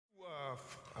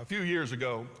A few years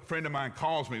ago, a friend of mine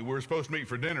calls me. We were supposed to meet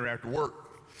for dinner after work.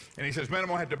 And he says, man, I'm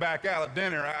going to have to back out at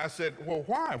dinner. I said, well,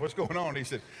 why? What's going on? He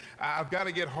said, I've got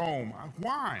to get home.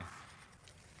 Why?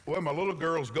 Well, my little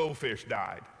girl's goldfish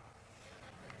died.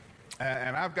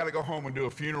 And I've got to go home and do a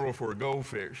funeral for a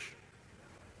goldfish.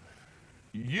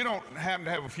 You don't happen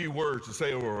to have a few words to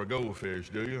say over a goldfish,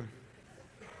 do you?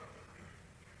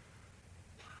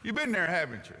 You've been there,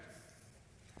 haven't you?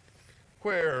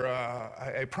 Where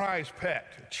a prized pet,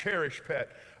 a cherished pet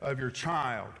of your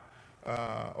child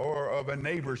or of a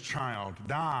neighbor's child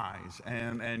dies,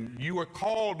 and you are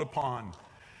called upon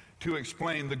to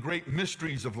explain the great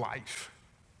mysteries of life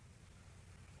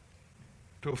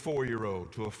to a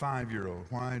 4-year-old, to a 5-year-old.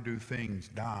 Why do things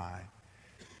die?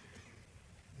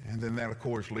 And then that, of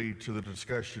course, leads to the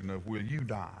discussion of, will you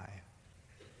die?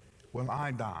 Will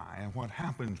I die? And what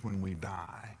happens when we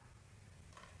die?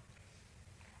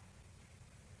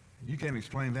 You can't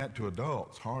explain that to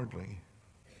adults, hardly,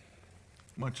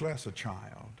 much less a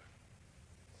child.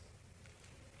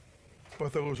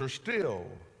 But those are still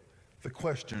the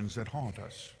questions that haunt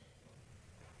us.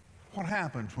 What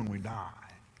happens when we die?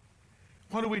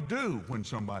 What do we do when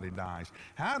somebody dies?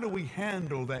 How do we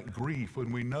handle that grief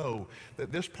when we know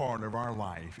that this part of our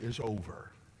life is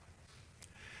over?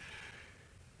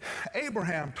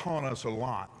 Abraham taught us a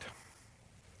lot.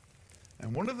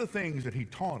 And one of the things that he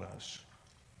taught us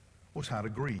was how to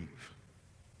grieve.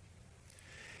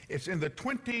 It's in the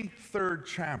 23rd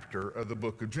chapter of the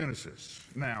book of Genesis.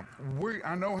 Now,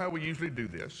 I know how we usually do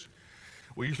this.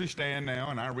 We usually stand now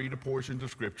and I read a portion of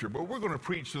Scripture, but we're going to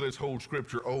preach through this whole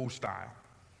Scripture old style.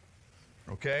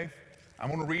 Okay? I'm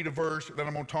going to read a verse, then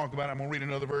I'm going to talk about it. I'm going to read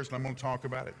another verse, and I'm going to talk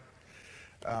about it.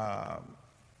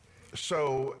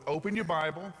 So open your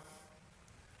Bible.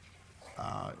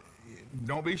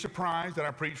 Don't be surprised that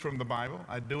I preach from the Bible.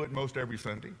 I do it most every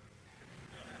Sunday.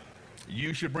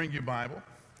 You should bring your Bible,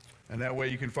 and that way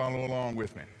you can follow along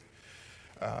with me.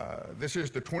 This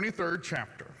is the 23rd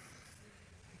chapter.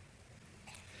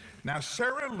 Now,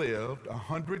 Sarah lived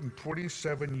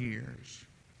 127 years.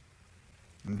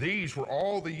 And these were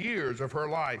all the years of her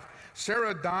life.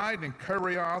 Sarah died in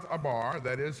Kiriath Arba,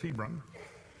 that is Hebron,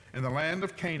 in the land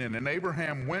of Canaan. And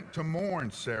Abraham went to mourn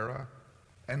Sarah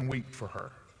and weep for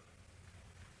her.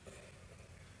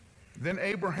 Then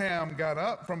Abraham got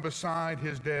up from beside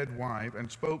his dead wife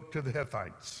and spoke to the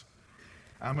Hittites.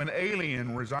 I'm an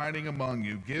alien residing among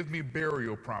you. Give me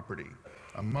burial property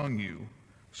among you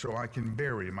so I can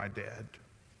bury my dead.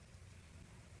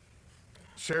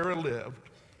 Sarah lived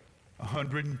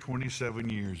 127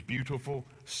 years, beautiful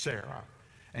Sarah.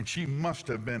 And she must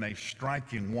have been a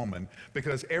striking woman,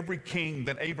 because every king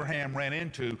that Abraham ran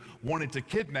into wanted to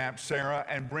kidnap Sarah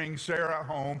and bring Sarah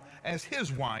home as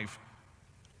his wife.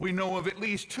 We know of at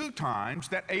least 2 times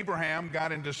that Abraham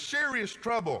got into serious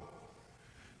trouble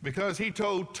because he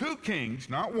told 2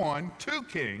 kings, not one, 2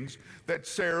 kings, that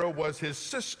Sarah was his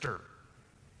sister,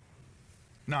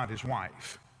 not his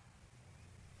wife.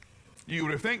 You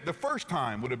would have think the first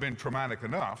time would have been traumatic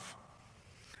enough,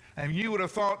 and you would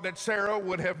have thought that Sarah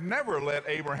would have never let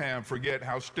Abraham forget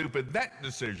how stupid that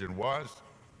decision was.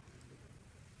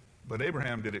 But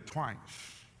Abraham did it twice.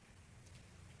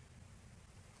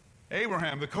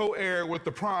 Abraham, the co-heir with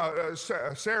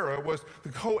Sarah, was the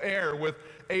co-heir with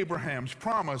Abraham's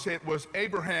promise. It was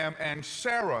Abraham and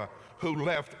Sarah who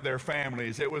left their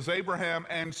families. It was Abraham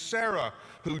and Sarah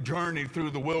who journeyed through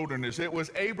the wilderness. It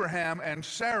was Abraham and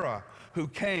Sarah who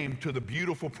came to the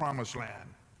beautiful promised land.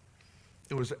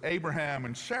 It was Abraham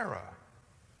and Sarah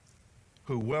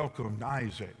who welcomed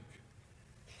Isaac,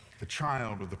 the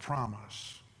child of the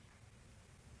promise.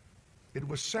 It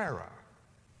was Sarah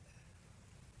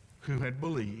who had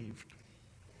believed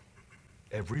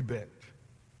every bit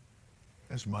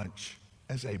as much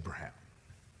as Abraham.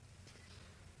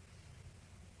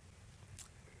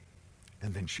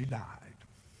 And then she died.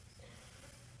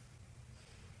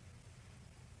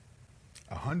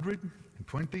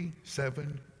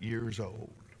 127 years old.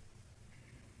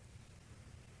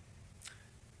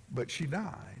 But she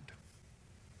died.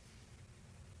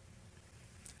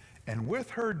 And with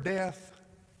her death,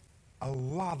 a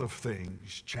lot of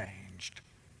things changed.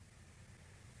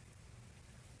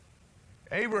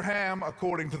 Abraham,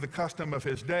 according to the custom of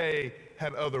his day,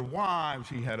 had other wives,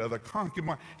 he had other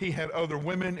concubines, he had other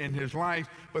women in his life,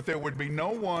 but there would be no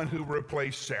one who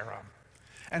replaced Sarah.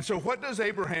 And so what does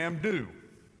Abraham do?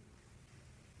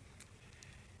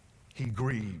 He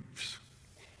grieves.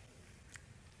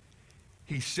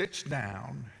 He sits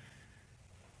down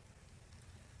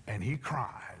and he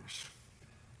cries.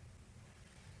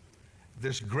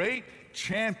 This great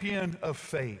champion of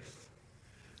faith,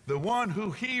 the one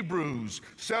who Hebrews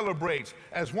celebrates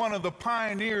as one of the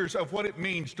pioneers of what it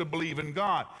means to believe in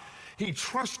God. He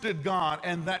trusted God,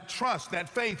 and that trust, that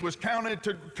faith was counted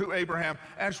to Abraham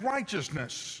as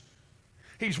righteousness.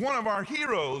 He's one of our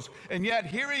heroes, and yet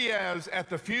here he is at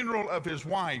the funeral of his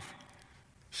wife,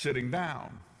 sitting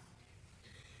down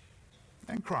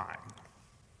and crying.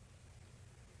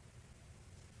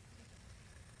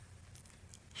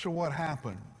 So what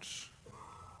happens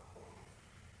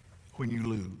when you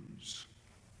lose?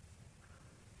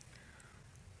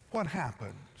 What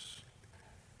happens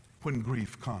when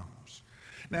grief comes?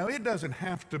 Now, it doesn't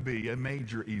have to be a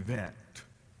major event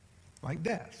like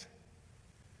death.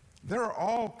 There are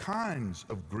all kinds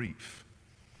of grief.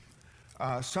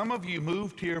 Some of you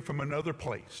moved here from another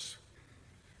place.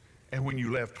 And when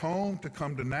you left home to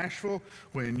come to Nashville,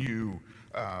 when you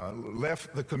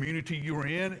left the community you were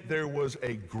in, there was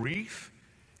a grief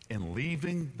in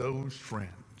leaving those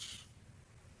friends.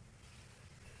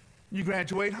 You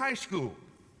graduate high school.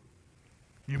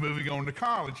 You're moving on to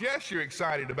college. Yes, you're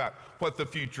excited about what the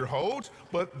future holds,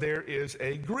 but there is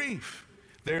a grief.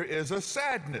 There is a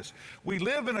sadness. We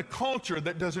live in a culture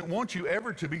that doesn't want you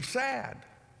ever to be sad.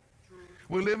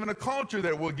 We live in a culture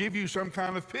that will give you some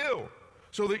kind of pill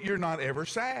so that you're not ever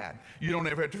sad. You don't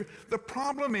ever have to. The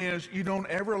problem is you don't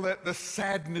ever let the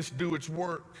sadness do its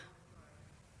work.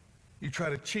 You try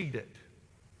to cheat it.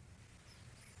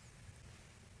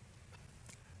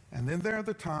 And then there are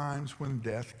the times when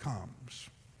death comes.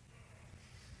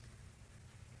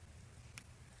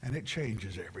 And it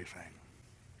changes everything.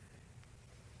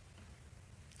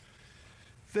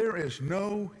 There is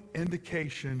no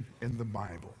indication in the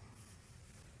Bible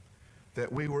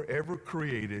that we were ever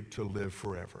created to live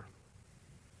forever.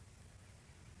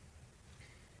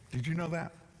 Did you know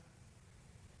that?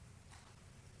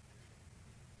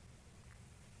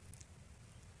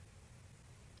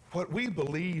 What we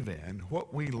believe in,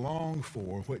 what we long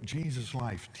for, what Jesus'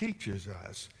 life teaches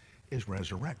us is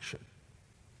resurrection.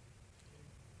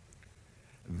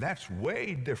 That's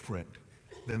way different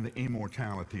than the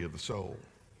immortality of the soul.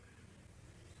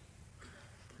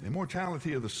 The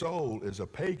immortality of the soul is a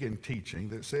pagan teaching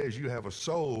that says you have a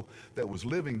soul that was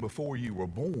living before you were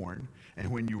born,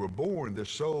 and when you were born, the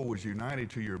soul was united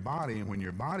to your body, and when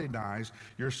your body dies,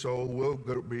 your soul will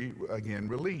be again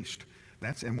released.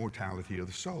 That's immortality of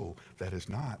the soul. That is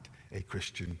not a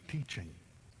Christian teaching.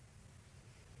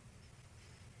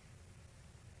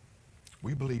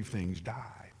 We believe things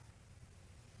die.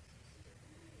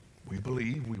 We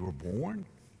believe we were born,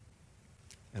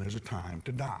 and there's a time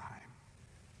to die.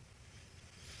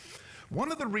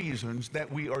 One of the reasons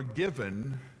that we are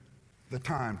given the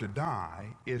time to die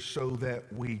is so that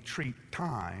we treat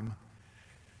time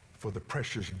for the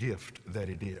precious gift that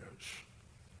it is.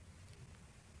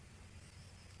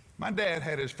 My dad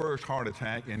had his first heart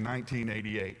attack in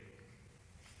 1988.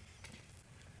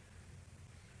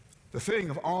 The thing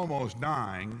of almost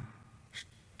dying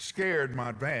scared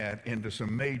my dad into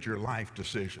some major life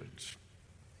decisions.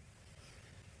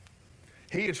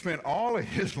 He had spent all of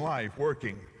his life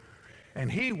working,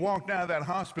 and he walked out of that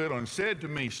hospital and said to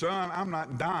me, "Son, I'm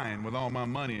not dying with all my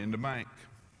money in the bank."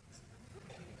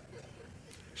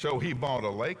 So he bought a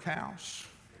lake house.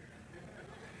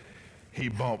 He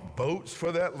bought boats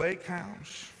for that lake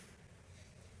house.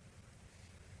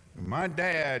 My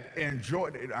dad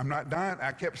enjoyed it. I'm not dying.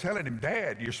 I kept telling him,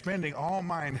 "Dad, you're spending all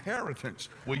my inheritance.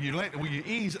 Will you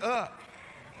ease up?"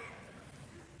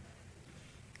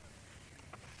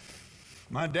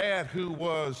 My dad, who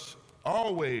was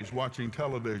always watching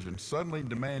television, suddenly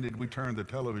demanded we turn the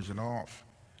television off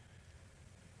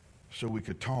so we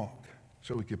could talk,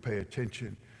 so we could pay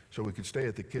attention, so we could stay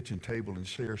at the kitchen table and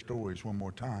share stories one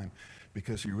more time,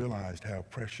 because he realized how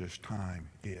precious time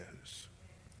is.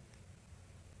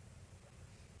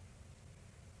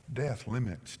 Death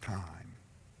limits time.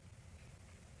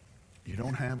 You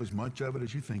don't have as much of it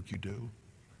as you think you do,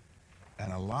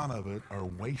 and a lot of it are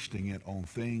wasting it on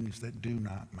things that do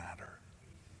not matter.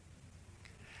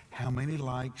 How many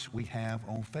likes we have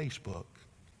on Facebook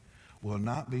will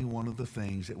not be one of the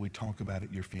things that we talk about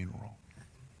at your funeral.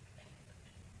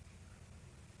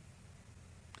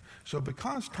 So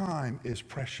because time is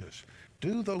precious,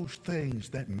 do those things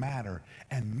that matter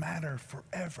and matter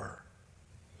forever.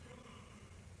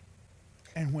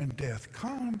 And when death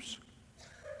comes,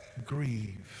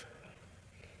 grieve.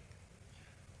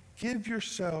 Give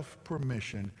yourself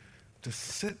permission to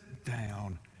sit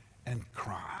down and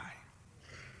cry.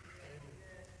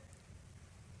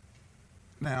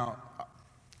 Now,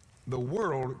 the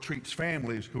world treats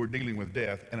families who are dealing with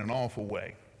death in an awful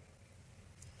way.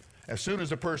 As soon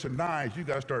as a person dies, you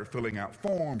got to start filling out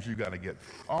forms. You got to get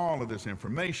all of this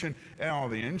information, and all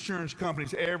the insurance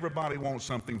companies, everybody wants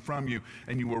something from you,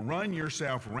 and you will run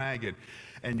yourself ragged,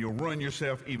 and you'll run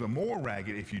yourself even more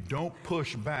ragged if you don't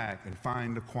push back and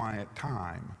find a quiet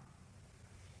time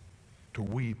to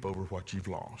weep over what you've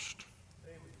lost.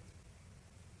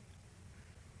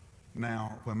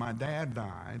 Now, when my dad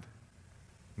died,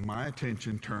 my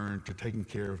attention turned to taking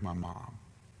care of my mom.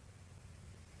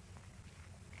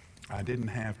 I didn't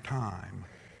have time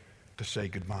to say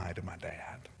goodbye to my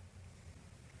dad.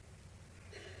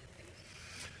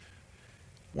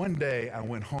 One day I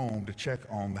went home to check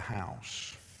on the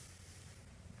house.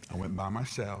 I went by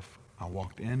myself. I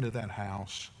walked into that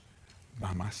house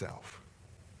by myself.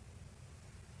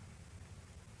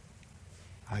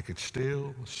 I could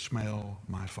still smell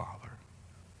my father.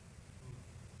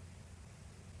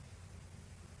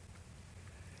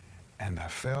 And I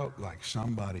felt like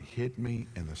somebody hit me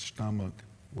in the stomach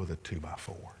with a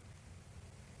 2x4.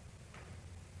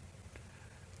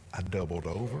 I doubled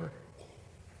over.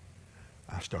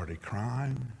 I started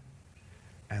crying,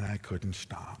 and I couldn't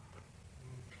stop.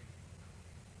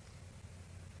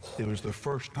 It was the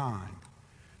first time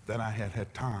that I had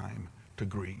had time to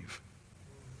grieve.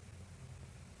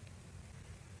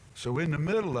 So in the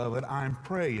middle of it, I'm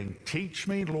praying, teach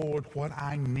me, Lord, what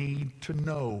I need to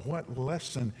know. What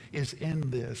lesson is in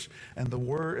this? And the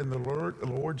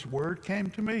Lord's word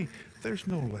came to me. There's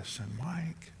no lesson,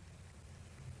 Mike.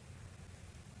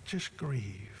 Just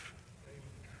grieve.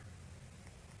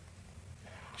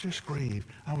 Just grieve.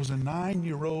 I was a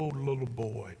 9-year-old little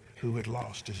boy who had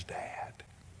lost his dad.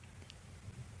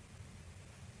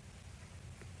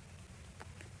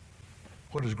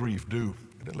 What does grief do?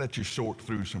 It lets you sort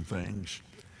through some things.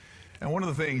 And one of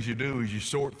the things you do is you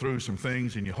sort through some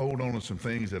things and you hold on to some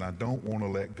things that I don't want to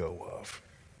let go of.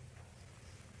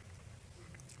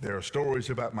 There are stories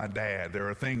about my dad. There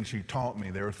are things he taught me.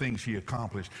 There are things he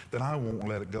accomplished that I won't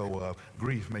let it go of.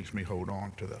 Grief makes me hold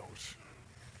on to those.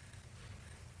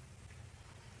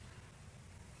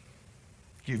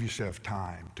 Give yourself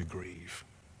time to grieve.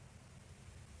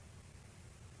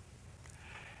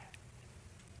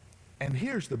 And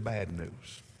here's the bad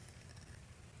news.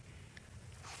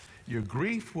 Your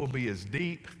grief will be as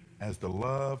deep as the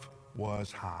love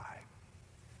was high.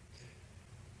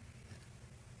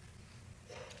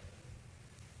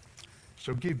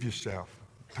 So give yourself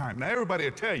time. Now everybody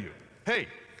will tell you, hey,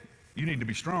 you need to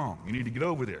be strong. You need to get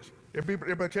over this.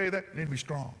 Everybody tell you that? You need to be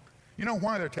strong. You know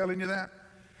why they're telling you that?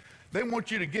 They want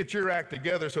you to get your act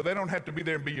together so they don't have to be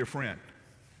there and be your friend.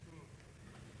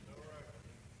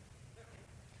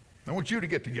 I want you to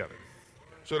get together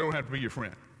so they don't have to be your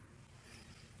friend.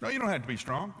 No, you don't have to be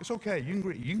strong. It's okay. You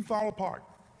can fall apart.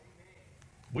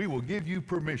 We will give you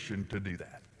permission to do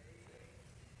that.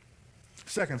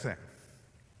 Second thing,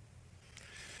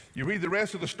 you read the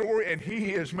rest of the story, and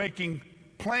he is making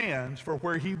plans for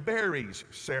where he buries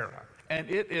Sarah. And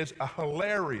it is a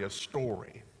hilarious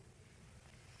story.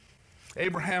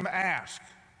 Abraham asked,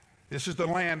 this is the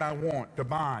land I want to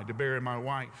buy to bury my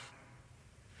wife.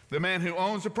 The man who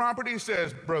owns the property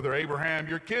says, Brother Abraham,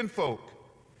 your kinfolk,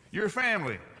 your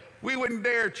family, we wouldn't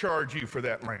dare charge you for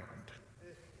that land.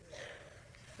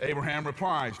 Abraham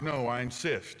replies, no, I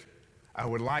insist. I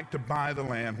would like to buy the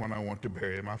land when I want to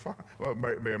bury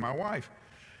my wife.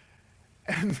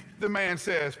 And the man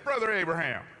says, Brother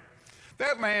Abraham,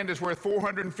 that land is worth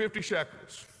 450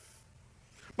 shekels.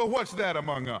 But what's that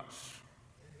among us?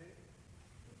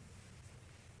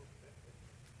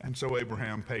 And so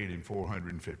Abraham paid him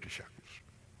 450 shekels.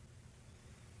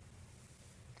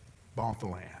 Bought the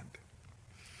land.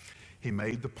 He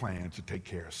made the plans to take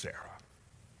care of Sarah.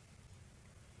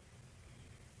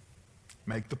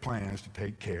 Make the plans to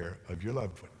take care of your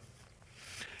loved one.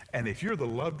 And if you're the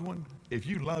loved one, if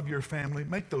you love your family,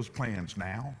 make those plans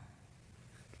now.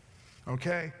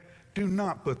 Okay? Do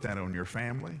not put that on your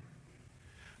family.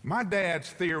 My dad's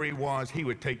theory was he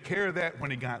would take care of that when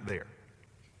he got there.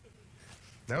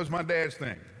 That was my dad's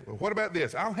thing. Well, what about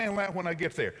this? I'll handle that when I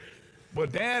get there. Well,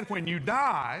 Dad, when you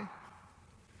die,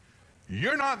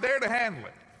 you're not there to handle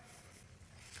it.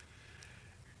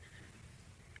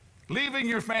 Leaving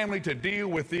your family to deal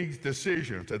with these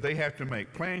decisions that they have to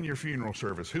make. Plan your funeral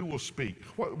service. Who will speak?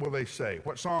 What will they say?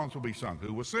 What songs will be sung?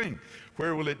 Who will sing?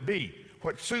 Where will it be?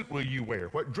 What suit will you wear?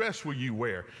 What dress will you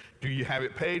wear? Do you have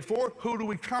it paid for? Who do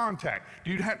we contact?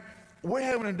 We're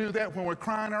having to do that when we're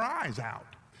crying our eyes out.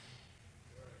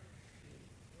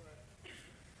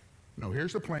 No,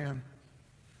 here's the plan.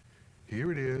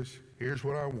 Here it is. Here's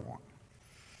what I want.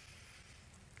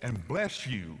 And bless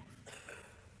you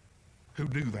who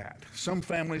do that. Some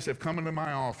families have come into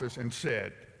my office and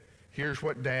said, Here's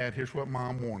what Dad, here's what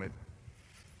Mom wanted.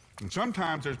 And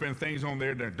sometimes there's been things on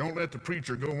there that don't let the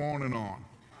preacher go on and on.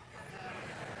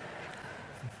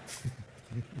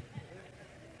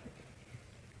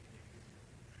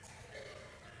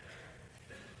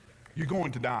 You're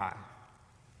going to die.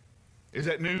 Is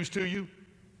that news to you?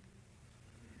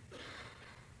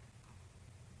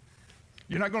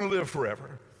 You're not going to live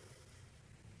forever.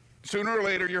 Sooner or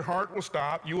later, your heart will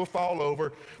stop. You will fall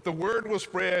over. The word will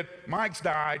spread. Mike's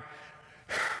died.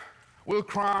 We'll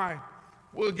cry.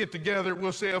 We'll get together.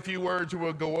 We'll say a few words, and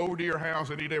we'll go over to your house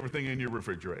and eat everything in your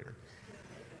refrigerator.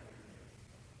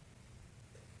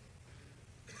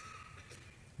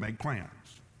 Make plans.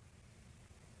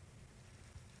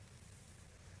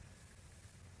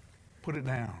 Put it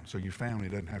down so your family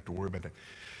doesn't have to worry about that.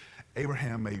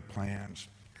 Abraham made plans.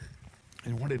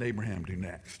 And what did Abraham do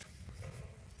next?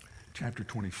 Chapter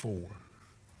 24.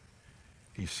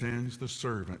 He sends the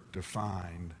servant to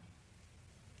find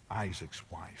Isaac's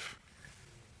wife.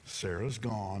 Sarah's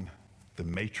gone. The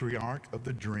matriarch of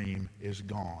the dream is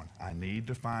gone. I need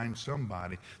to find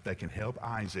somebody that can help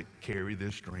Isaac carry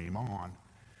this dream on.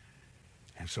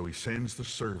 And so he sends the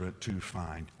servant to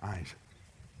find Isaac.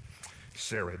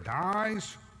 Sarah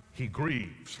dies, he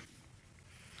grieves.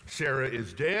 Sarah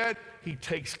is dead, he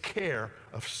takes care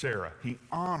of Sarah. He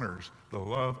honors the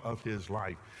love of his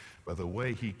life by the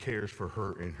way he cares for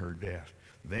her in her death.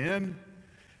 Then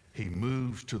he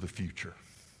moves to the future.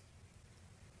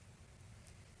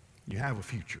 You have a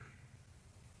future.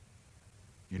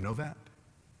 You know that?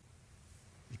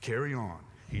 You carry on.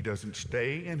 He doesn't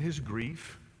stay in his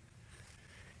grief.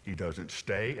 He doesn't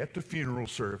stay at the funeral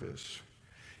service.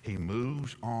 He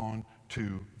moves on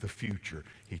to the future.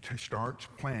 He starts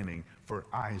planning for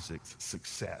Isaac's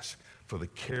success, for the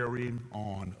carrying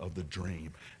on of the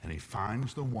dream. And he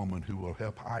finds the woman who will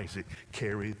help Isaac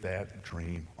carry that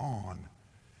dream on.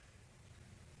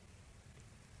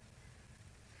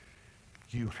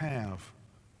 You have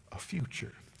a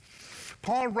future.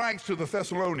 Paul writes to the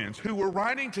Thessalonians who were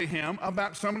writing to him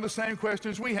about some of the same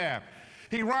questions we have.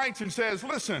 He writes and says,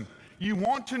 listen, you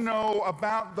want to know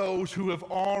about those who have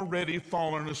already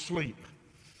fallen asleep.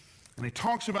 And he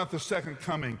talks about the second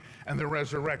coming and the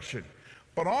resurrection.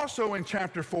 But also in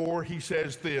chapter 4, he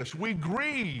says this, we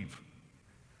grieve,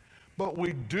 but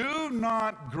we do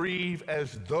not grieve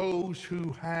as those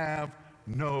who have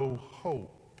no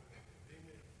hope.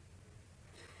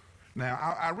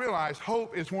 Now, I realize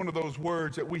hope is one of those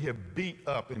words that we have beat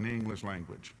up in the English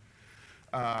language.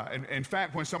 And in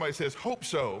fact, when somebody says hope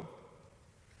so,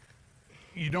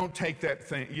 you don't take that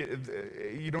thing,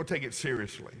 you don't take it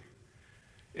seriously.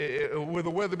 Will the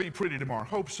weather be pretty tomorrow?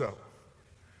 Hope so.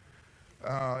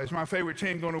 Is my favorite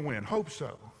team going to win? Hope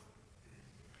so.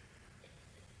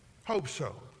 Hope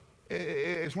so.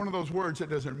 It's one of those words that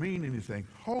doesn't mean anything.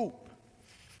 Hope.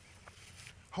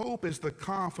 Hope is the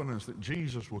confidence that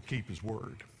Jesus will keep his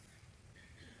word.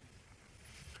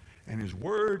 And his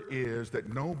word is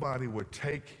that nobody would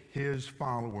take his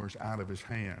followers out of his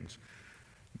hands.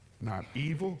 Not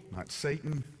evil, not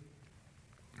Satan,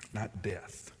 not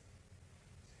death.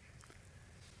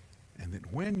 And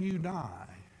that when you die,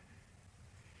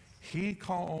 he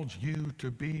calls you to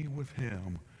be with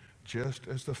him just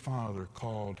as the Father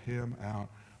called him out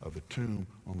of the tomb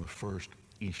on the first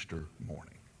Easter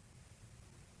morning.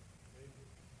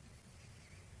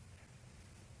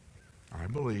 I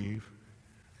believe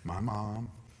my mom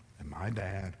and my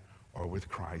dad are with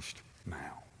Christ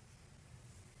now.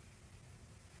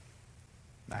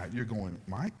 Now you're going,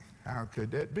 Mike, how could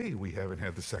that be? We haven't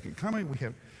had the second coming.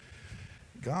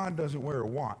 God doesn't wear a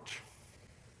watch.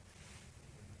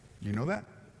 You know that?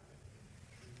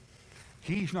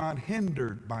 He's not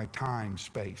hindered by time,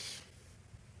 space.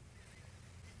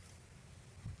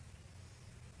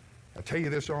 I tell you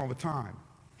this all the time.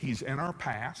 He's in our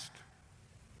past.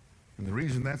 And the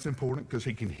reason that's important, because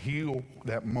he can heal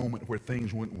that moment where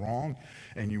things went wrong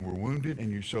and you were wounded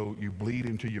and so you bleed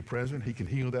into your present. He can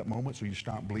heal that moment so you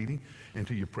stop bleeding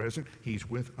into your present. He's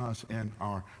with us in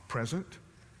our present.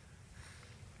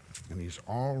 And he's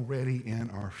already in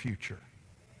our future.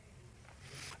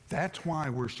 That's why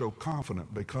we're so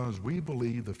confident, because we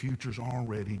believe the future's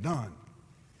already done.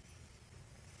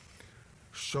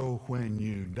 So when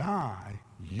you die,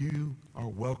 you are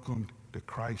welcomed to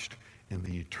Christ in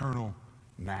the eternal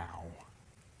now.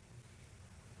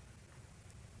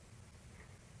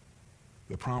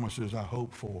 The promises I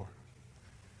hope for,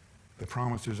 the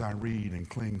promises I read and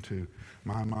cling to,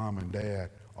 my mom and dad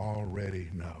already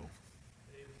know.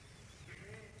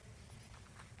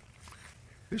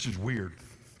 This is weird,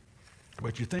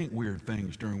 but you think weird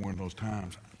things during one of those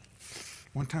times.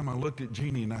 One time I looked at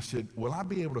Jeannie and I said, will I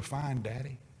be able to find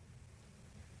Daddy?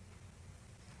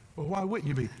 Well, why wouldn't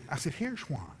you be? I said, here's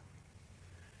why.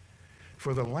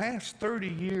 For the last 30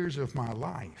 years of my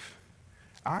life,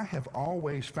 I have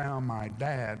always found my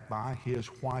dad by his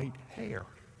white hair.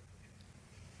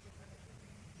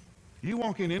 You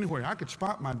walk in anywhere, I could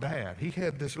spot my dad. He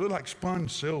had this, looked like spun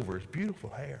silver, his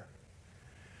beautiful hair.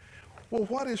 Well,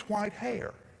 what is white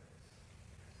hair?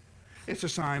 It's a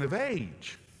sign of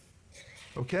age,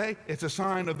 okay? It's a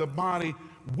sign of the body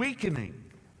weakening.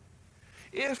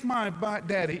 If my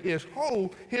daddy is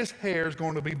old, his hair is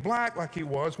going to be black like he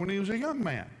was when he was a young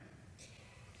man.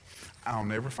 I'll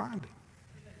never find him.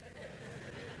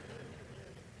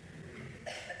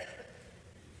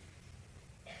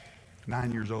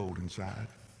 Nine years old inside.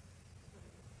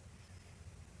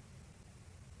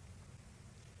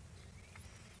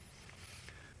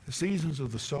 The seasons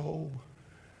of the soul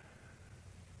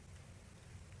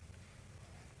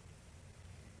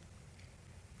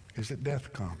is that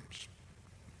death comes.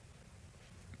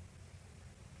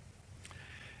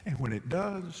 And when it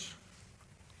does,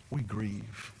 we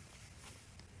grieve.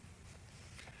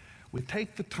 We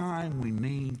take the time we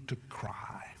need to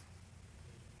cry.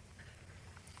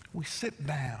 We sit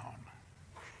down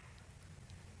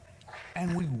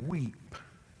and we weep.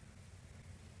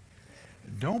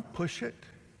 Don't push it.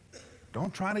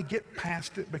 Don't try to get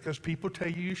past it because people tell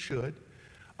you you should.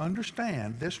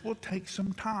 Understand, this will take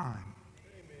some time.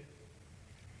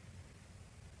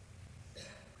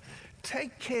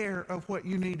 Take care of what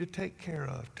you need to take care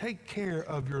of. Take care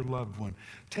of your loved one.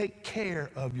 Take care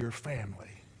of your family.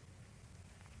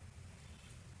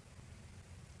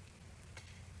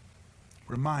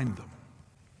 Remind them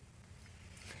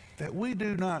that we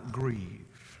do not grieve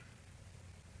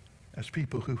as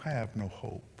people who have no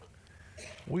hope.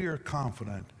 We are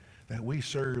confident that we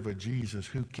serve a Jesus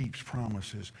who keeps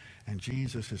promises, and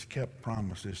Jesus has kept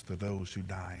promises to those who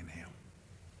die in him.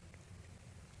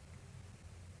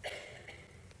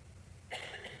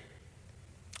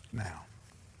 Now,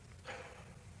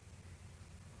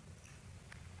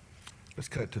 let's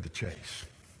cut to the chase.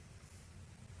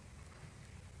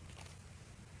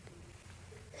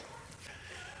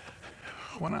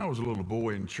 When I was a little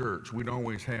boy in church, we'd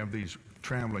always have these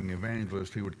traveling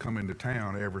evangelists who would come into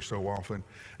town ever so often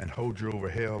and hold you over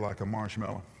hell like a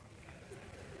marshmallow.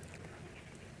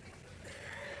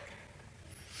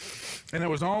 And there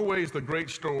was always the great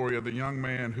story of the young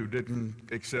man who didn't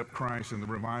accept Christ in the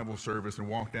revival service and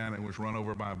walked down and was run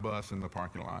over by a bus in the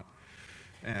parking lot.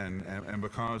 And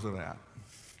because of that,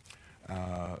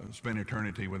 spent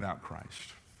eternity without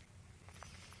Christ.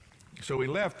 So he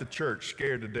left the church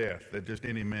scared to death that just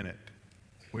any minute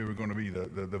we were going to be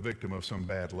the victim of some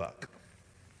bad luck.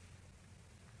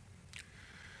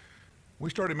 We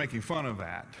started making fun of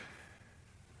that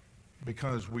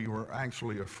because we were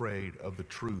actually afraid of the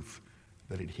truth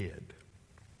that it hid.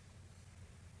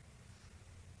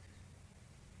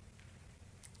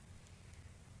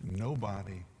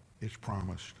 Nobody is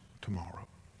promised tomorrow.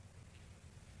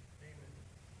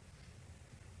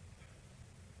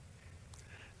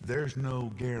 There's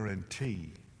no guarantee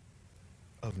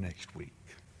of next week.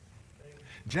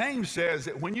 James says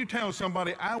that when you tell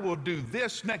somebody, I will do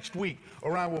this next week,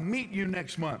 or I will meet you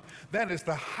next month, that is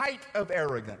the height of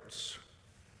arrogance,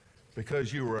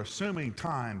 because you are assuming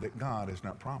time that God has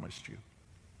not promised you.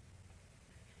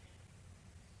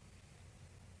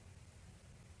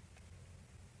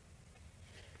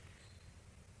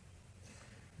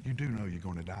 You do know you're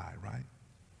going to die, right?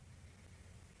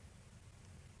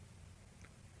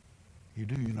 You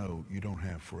do know you don't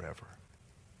have forever.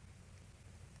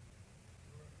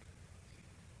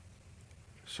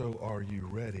 So are you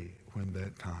ready when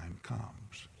that time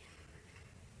comes?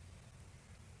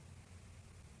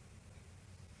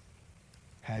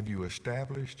 Have you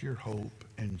established your hope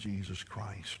in Jesus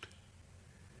Christ?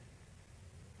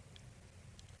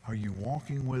 Are you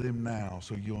walking with him now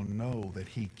so you'll know that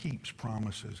he keeps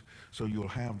promises, so you'll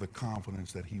have the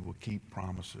confidence that he will keep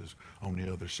promises on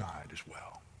the other side as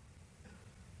well?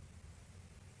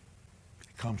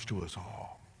 It comes to us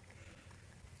all.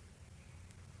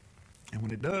 And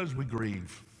when it does, we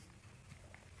grieve.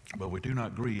 But we do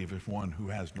not grieve as one who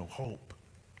has no hope.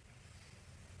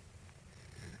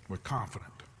 We're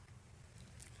confident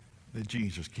that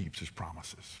Jesus keeps his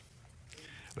promises.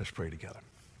 Let's pray together.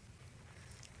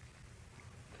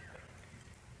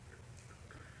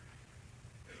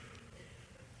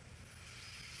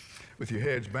 With your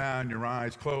heads bowed and your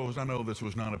eyes closed, I know this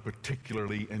was not a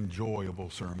particularly enjoyable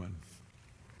sermon.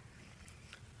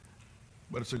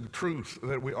 But it's a truth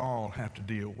that we all have to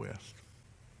deal with.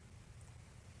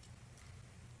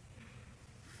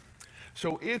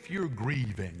 So if you're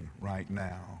grieving right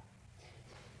now,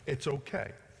 it's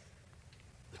okay.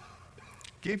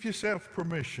 Give yourself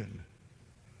permission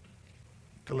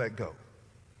to let go.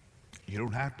 You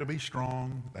don't have to be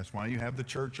strong. That's why you have the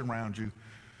church around you.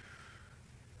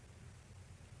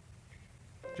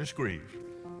 Just grieve.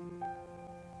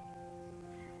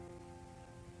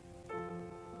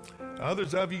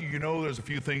 Others of you, you know there's a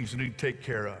few things you need to take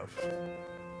care of.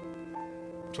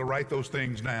 So write those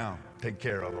things down. Take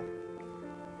care of them.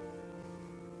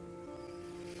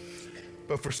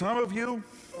 But for some of you,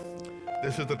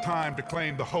 this is the time to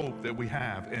claim the hope that we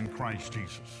have in Christ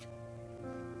Jesus.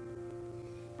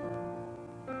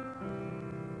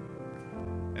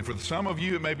 And for some of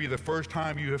you, it may be the first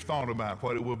time you have thought about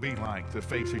what it will be like to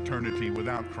face eternity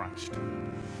without Christ.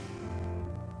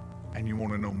 And you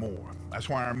want to know more. That's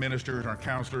why our ministers, our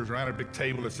counselors are at a big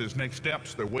table that says next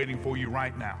steps. They're waiting for you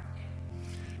right now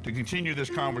to continue this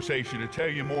conversation, to tell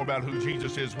you more about who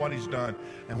Jesus is, what he's done,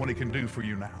 and what he can do for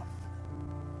you now.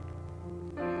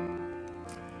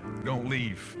 Don't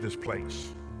leave this place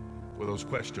with those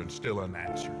questions still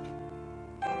unanswered.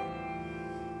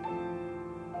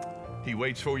 He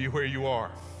waits for you where you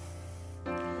are.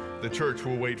 The church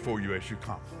will wait for you as you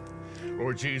come.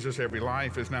 Lord Jesus, every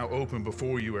life is now open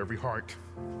before you, every heart.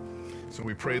 So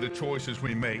we pray the choices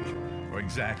we make are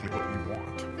exactly what you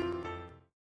want.